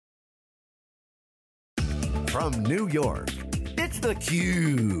From New York, it's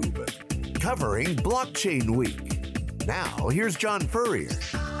theCUBE, covering Blockchain Week. Now, here's John Furrier.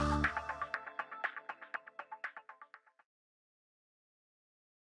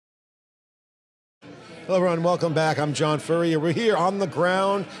 Hello everyone, welcome back. I'm John Furrier. We're here on the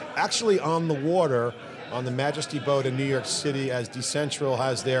ground, actually on the water, on the Majesty boat in New York City as Decentral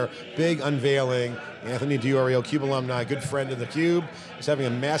has their big unveiling. Anthony Diorio, CUBE alumni, good friend of theCUBE, is having a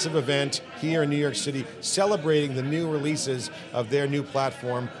massive event here in New York City celebrating the new releases of their new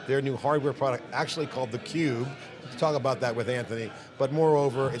platform, their new hardware product, actually called theCUBE. We'll talk about that with Anthony, but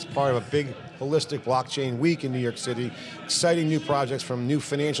moreover, it's part of a big holistic blockchain week in New York City. Exciting new projects from new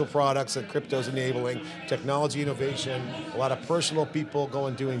financial products that crypto's enabling, technology innovation, a lot of personal people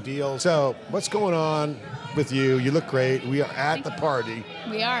going doing deals. So, what's going on with you? You look great. We are at the party.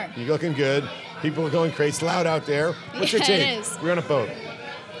 We are. You're looking good. People are going crazy. It's loud out there. What's your take? It is. We're on a boat.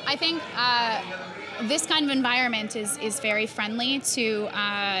 I think this kind of environment is very friendly to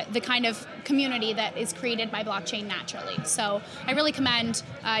the kind of community that is created by blockchain naturally. So I really commend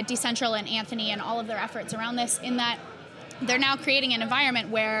Decentral and Anthony and all of their efforts around this, in that they're now creating an environment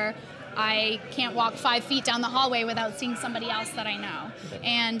where I can't walk 5 feet down the hallway without seeing somebody else that I know.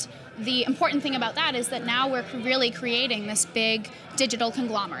 And the important thing about that is that now we're really creating this big digital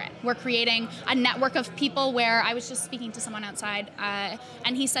conglomerate. We're creating a network of people where I was just speaking to someone outside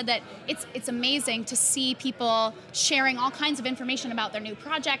and he said that it's amazing to see people sharing all kinds of information about their new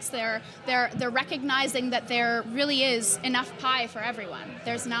projects. They're recognizing that there really is enough pie for everyone.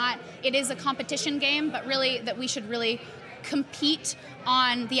 It is a competition game, but really that we should really compete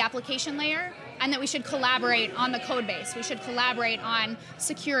on the application layer, and that we should collaborate on the code base. We should collaborate on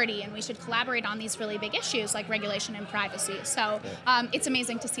security, and we should collaborate on these really big issues like regulation and privacy. So it's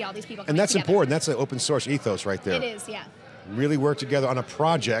amazing to see all these people coming together. And that's important. That's an open source ethos right there. It is, yeah. Really work together on a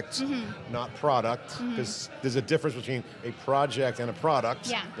project, not product, because there's a difference between a project and a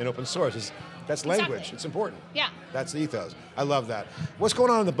product in open source. That's language, Exactly. It's important. Yeah. That's the ethos. I love that. What's going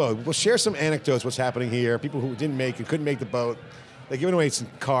on on the boat? We'll share some anecdotes, what's happening here. People who couldn't make the boat. They're giving away some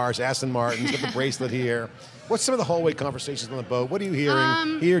cars, Aston Martins, got the bracelet here. What's some of the hallway conversations on the boat? What are you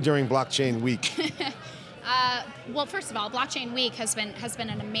hearing here during Blockchain Week? Well, first of all, Blockchain Week has been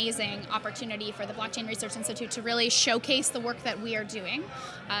an amazing opportunity for the Blockchain Research Institute to really showcase the work that we are doing,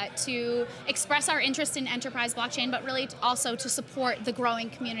 to express our interest in enterprise blockchain, but really also to support the growing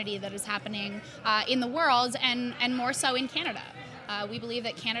community that is happening in the world, and more so in Canada. We believe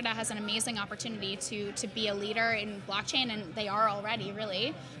that Canada has an amazing opportunity to be a leader in blockchain, and they are already,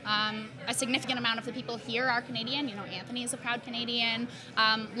 really. A significant amount of the people here are Canadian. You know, Anthony is a proud Canadian.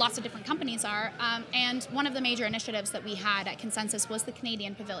 Lots of different companies are. And one of the major initiatives that we had at Consensus was the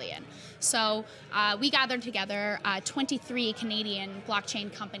Canadian Pavilion. So we gathered together 23 Canadian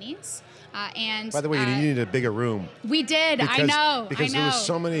blockchain companies. And by the way, you needed a bigger room. We did, because, I know. There was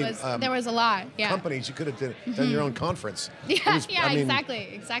so many there was a lot, companies, you could have done your own conference. Yeah,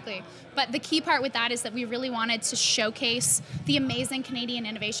 exactly. But the key part with that is that we really wanted to showcase the amazing Canadian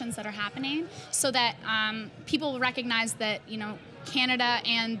innovations that are happening, so that people will recognize that, you know, Canada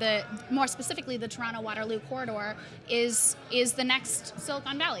and more specifically the Toronto-Waterloo corridor is the next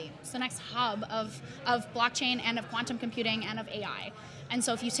Silicon Valley. It's the next hub of blockchain and of quantum computing and of AI. And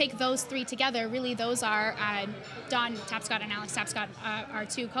so if you take those three together, really those are Don Tapscott and Alex Tapscott, our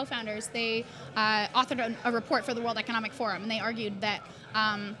two co-founders. They authored a report for the World Economic Forum, and they argued that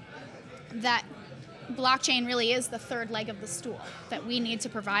that blockchain really is the third leg of the stool, that we need to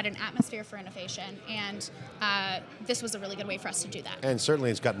provide an atmosphere for innovation, and this was a really good way for us to do that. And certainly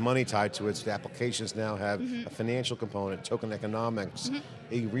it's got money tied to it. The applications now have a financial component, token economics,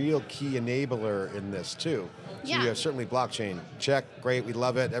 a real key enabler in this too. So you have certainly blockchain, check, great, we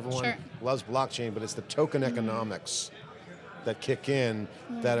love it, everyone loves blockchain, but it's the token economics that kick in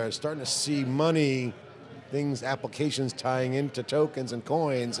that are starting to see money, things, applications tying into tokens and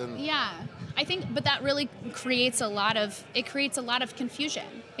coins. And I think, but that really creates a lot of confusion.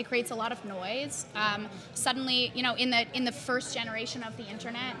 It creates a lot of noise. Suddenly, you know, in the first generation of the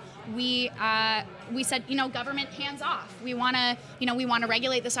internet, we said, you know, government hands off. We want to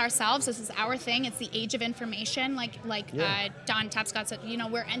regulate this ourselves. This is our thing. It's the age of information. Like Don Tapscott said, you know,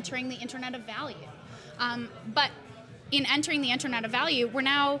 we're entering the internet of value. But in entering the internet of value, we're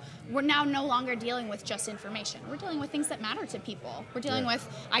now no longer dealing with just information. We're dealing with things that matter to people. We're dealing with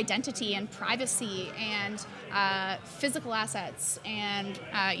identity and privacy and physical assets and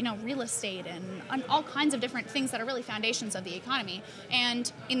you know, real estate and all kinds of different things that are really foundations of the economy. And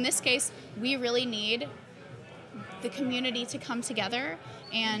in this case, we really need the community to come together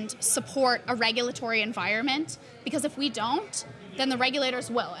and support a regulatory environment, because if we don't, then the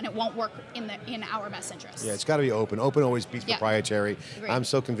regulators will, and it won't work in our best interest. Yeah, it's got to be open. Open always beats proprietary. Agreed. I'm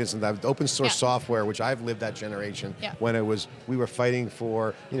so convinced of that. Open source software, which I've lived that generation, when we were fighting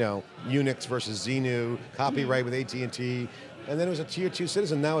for Unix versus XENU, copyright with AT&T, and then it was a tier 2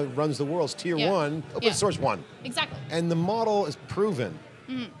 citizen. Now it runs the world. It's tier 1, open source 1. Exactly. And the model is proven.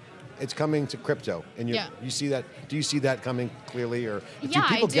 It's coming to crypto, and you see that. Do you see that coming clearly, or do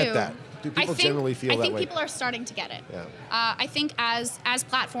people get that? Do people generally feel that way? I think people are starting to get it. Yeah. I think as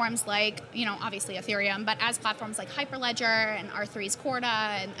platforms like, obviously Ethereum, but as platforms like Hyperledger and R3's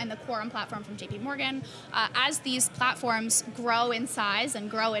Corda and the Quorum platform from JP Morgan, as these platforms grow in size and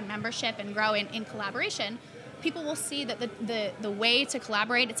grow in membership and grow in collaboration, people will see that the way to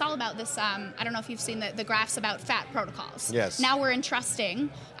collaborate, it's all about this, I don't know if you've seen the graphs about FAT protocols. Yes. Now we're entrusting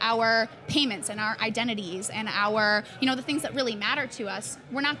our payments and our identities and our, the things that really matter to us,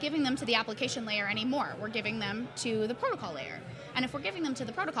 we're not giving them to the application layer anymore. We're giving them to the protocol layer. And if we're giving them to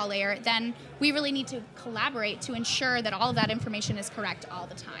the protocol layer, then we really need to collaborate to ensure that all of that information is correct all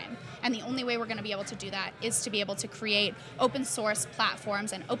the time. And the only way we're going to be able to do that is to be able to create open source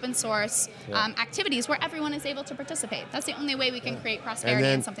platforms and open source activities where everyone is able to participate. That's the only way we can create prosperity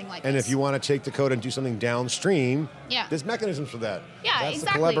in something like this. And if you want to take the code and do something downstream, there's mechanisms for that. Yeah, That's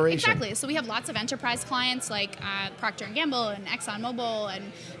exactly. The collaboration. Exactly. So we have lots of enterprise clients like Procter & Gamble and ExxonMobil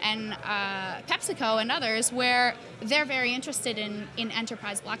and PepsiCo and others where they're very interested in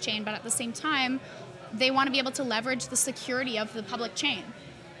enterprise blockchain, but at the same time, they want to be able to leverage the security of the public chain.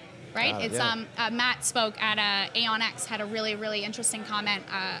 Right? Matt spoke at AeonX, had a really, really interesting comment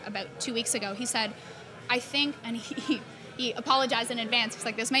about 2 weeks ago. He said, I think, and he apologized in advance. He's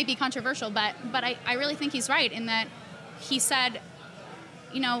like, this might be controversial, but I really think he's right in that he said,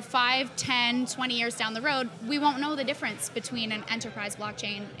 5, 10, 20 years down the road, we won't know the difference between an enterprise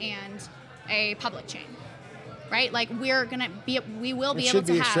blockchain and a public chain. Right? Like we will be able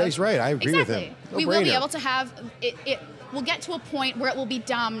to have. He's right. I agree with him. We will be able to have it. We'll get to a point where it will be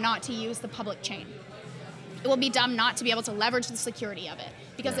dumb not to use the public chain. It will be dumb not to be able to leverage the security of it.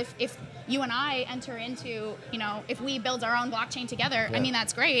 Because if you and I enter into, if we build our own blockchain together, I mean,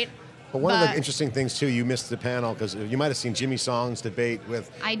 that's great. But one of the interesting things, too, you missed the panel, because you might have seen Jimmy Song's debate with...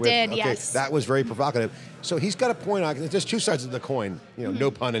 yes. That was very provocative. So he's got a point on, there's two sides of the coin,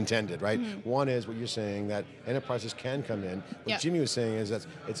 no pun intended, right? One is what you're saying, that enterprises can come in. What Jimmy was saying is that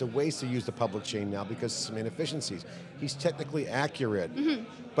it's a waste to use the public chain now because of some inefficiencies. He's technically accurate,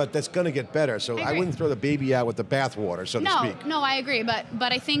 but that's going to get better. So I wouldn't throw the baby out with the bathwater, so to speak. No, I agree.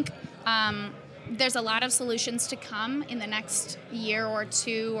 But I think... there's a lot of solutions to come in the next year or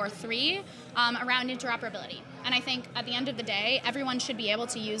 2 or 3 around interoperability. And I think at the end of the day, everyone should be able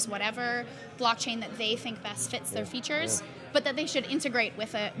to use whatever blockchain that they think best fits their features, but that they should integrate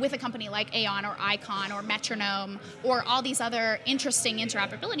with a company like Aeon or Icon or Metronome or all these other interesting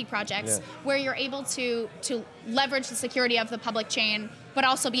interoperability projects where you're able to leverage the security of the public chain, but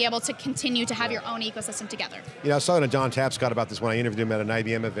also be able to continue to have your own ecosystem together. I was talking to Don Tapscott about this when I interviewed him at an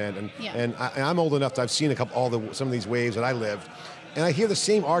IBM event, and I'm old enough that I've seen some of these waves that I lived, and I hear the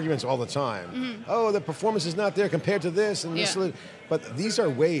same arguments all the time. Oh, the performance is not there compared to this and this. But these are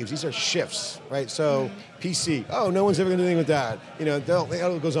waves, these are shifts, right? So PC, oh, no one's ever going to do anything with that.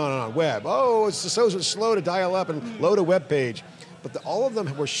 It goes on and on. Web, oh, it's so slow to dial up and load a web page. But all of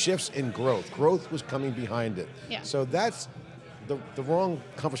them were shifts in growth. Growth was coming behind it. So that's the wrong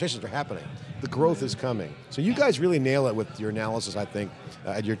conversations are happening. The growth is coming. So you guys really nail it with your analysis, I think,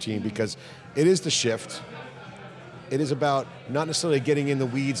 at your team, because it is the shift. It is about not necessarily getting in the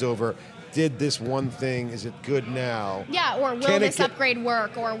weeds over, did this one thing, is it good now? Yeah, or will this upgrade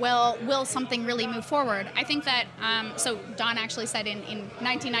work, or will something really move forward? I think that, so Don actually said in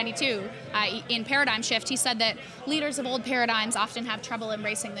 1992, in Paradigm Shift, he said that leaders of old paradigms often have trouble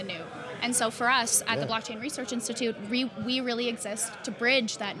embracing the new. And so for us at the Blockchain Research Institute, we really exist to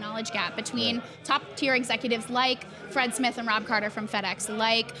bridge that knowledge gap between top-tier executives like Fred Smith and Rob Carter from FedEx,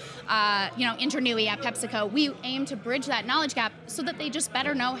 like Internui at PepsiCo. We aim to bridge that knowledge gap so that they just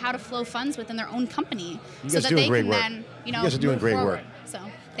better know how to flow funds within their own company, so that they can then you guys are doing great work. So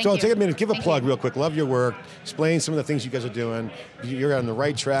take a minute, give a plug real quick. Love your work. Explain some of the things you guys are doing. You're on the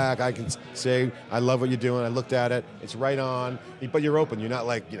right track. I can say I love what you're doing. I looked at it. It's right on. But you're open. You're not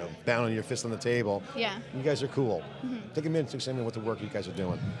like banging your fist on the table. Yeah. You guys are cool. Take a minute to explain what the work you guys are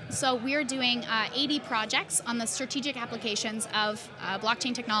doing. So we're doing 80 projects on the strategic applications of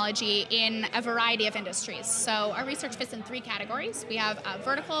blockchain technology in a variety of industries. So our research fits in 3 categories. We have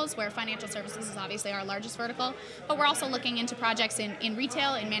verticals, where financial services is obviously our largest vertical, but we're also looking into projects in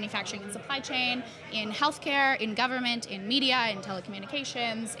retail, in manufacturing and supply chain, in healthcare, in government, in media, in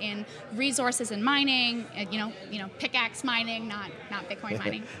telecommunications, in resources and mining, pickaxe mining, not Bitcoin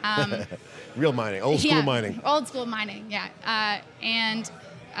mining. Real mining, old school mining. Old school mining, yeah.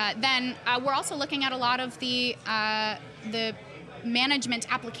 Then we're also looking at a lot of the management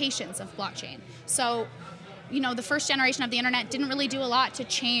applications of blockchain. So, the first generation of the internet didn't really do a lot to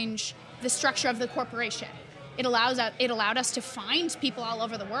change the structure of the corporation. It allowed us to find people all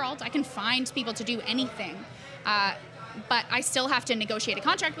over the world. I can find people to do anything. But I still have to negotiate a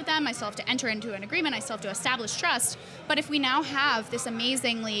contract with them, I still have to enter into an agreement, I still have to establish trust. But if we now have this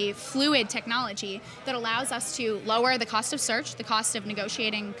amazingly fluid technology that allows us to lower the cost of search, the cost of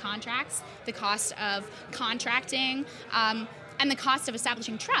negotiating contracts, the cost of contracting, and the cost of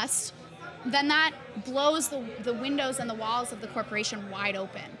establishing trust, then that blows the windows and the walls of the corporation wide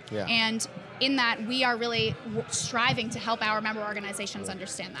open. Yeah. And in that, we are really striving to help our member organizations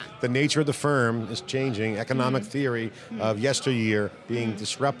understand that. The nature of the firm is changing. Economic theory of yesteryear being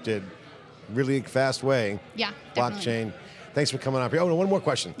disrupted really fast way. Yeah, definitely. Blockchain. Thanks for coming up here. Oh, no, one more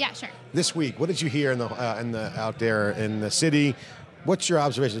question. Yeah, sure. This week, what did you hear out there in the city? What's your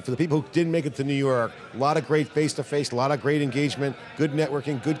observation for the people who didn't make it to New York? A lot of great face-to-face, a lot of great engagement, good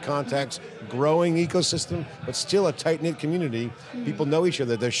networking, good contacts, growing ecosystem, but still a tight-knit community. People know each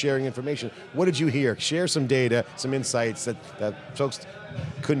other, they're sharing information. What did you hear? Share some data, some insights that folks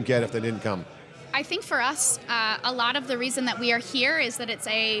couldn't get if they didn't come. I think for us, a lot of the reason that we are here is that it's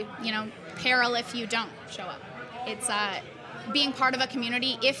a peril if you don't show up. It's being part of a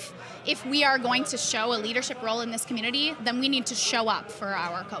community. If we are going to show a leadership role in this community, then we need to show up for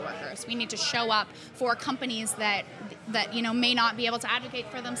our coworkers. We need to show up for companies that may not be able to advocate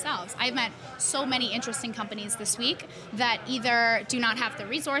for themselves. I've met so many interesting companies this week that either do not have the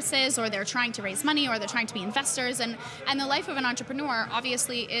resources, or they're trying to raise money, or they're trying to be investors, and the life of an entrepreneur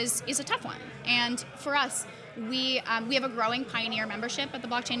obviously is a tough one. And for us, we have a growing pioneer membership at the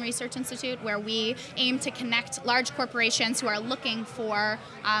Blockchain Research Institute, where we aim to connect large corporations who are looking for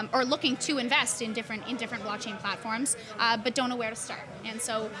or looking to invest in different blockchain platforms, but don't know where to start. And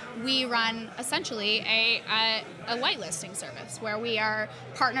so we run essentially a whitelisting service where we are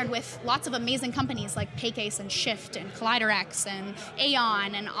partnered with lots of amazing companies like Paycase and Shift and ColliderX and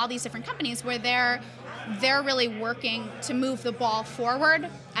Aon and all these different companies, where they're really working to move the ball forward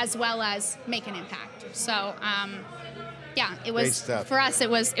as well as make an impact. So, yeah, it was for us. It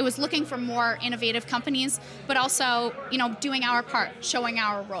was looking for more innovative companies, but also doing our part, showing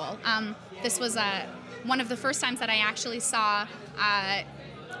our role. This was one of the first times that I actually saw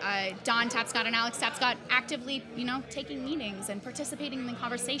Don Tapscott and Alex Tapscott actively, taking meetings and participating in the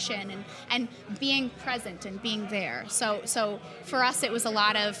conversation and being present and being there. So for us, it was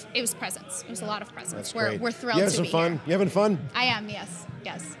presence. It was a lot of presence. That's We're thrilled to be here. You having some fun? You having fun? I am, yes.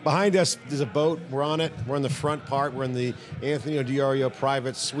 Yes. Behind us, there's a boat. We're on it. We're in the front part. We're in the Anthony O'Diorio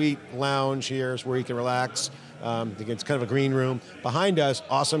private suite lounge here, where you can relax. It's kind of a green room. Behind us,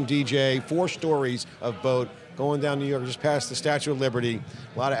 awesome DJ, 4 stories of boat going down New York, just past the Statue of Liberty.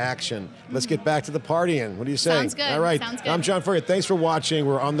 A lot of action. Let's get back to the partying. What do you say? Sounds good. All right. Sounds good. I'm John Furrier. Thanks for watching.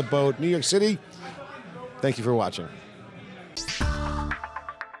 We're on the boat. New York City. Thank you for watching.